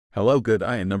Hello, good.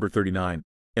 I am number 39.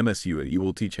 MSU, you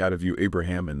will teach how to view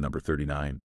Abraham and number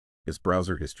 39 is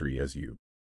browser history as you.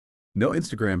 No,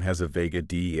 Instagram has a Vega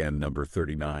D and number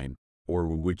 39, or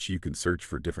which you can search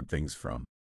for different things from.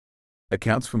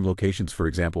 Accounts from locations, for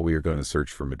example, we are going to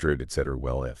search for Madrid, etc.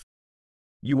 Well, if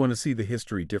you want to see the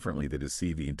history differently, that is,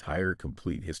 see the entire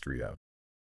complete history of,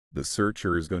 the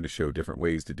searcher is going to show different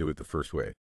ways to do it the first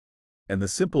way. And the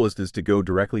simplest is to go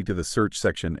directly to the search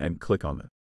section and click on the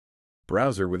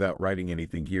browser without writing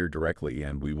anything here directly,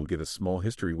 and we will get a small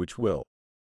history which will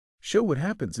show. What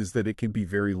happens is that it can be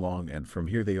very long, and from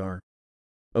here they are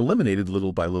eliminated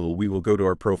little by little. We will go to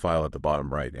our profile at the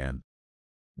bottom right, and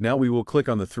now we will click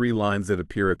on the three lines that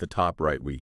appear at the top right.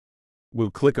 We will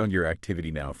click on your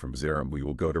activity now from Zerum. We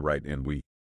will go to right, and we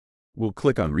will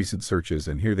click on recent searches,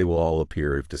 and here they will all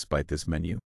appear. If despite this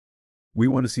menu we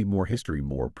want to see more history,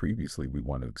 more previously, we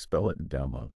want to expel it and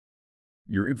download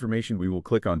your information, we will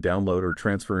click on download or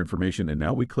transfer information, and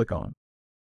now we click on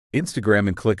Instagram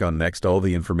and click on next. All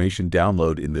the information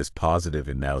download in this positive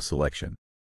and now selection.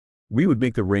 We would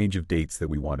make the range of dates that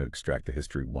we want to extract the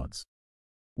history. Once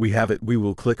we have it, we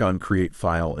will click on create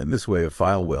file, and this way a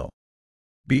file will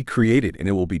be created and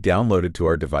it will be downloaded to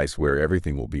our device, where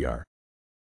everything will be our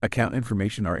account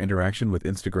information, our interaction with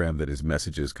Instagram, that is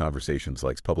messages, conversations,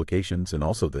 likes, publications, and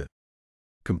also the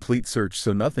complete search.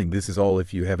 So nothing, this is all.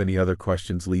 If you have any other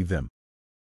questions, leave them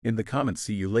in the comments.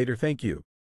 See you later. Thank you.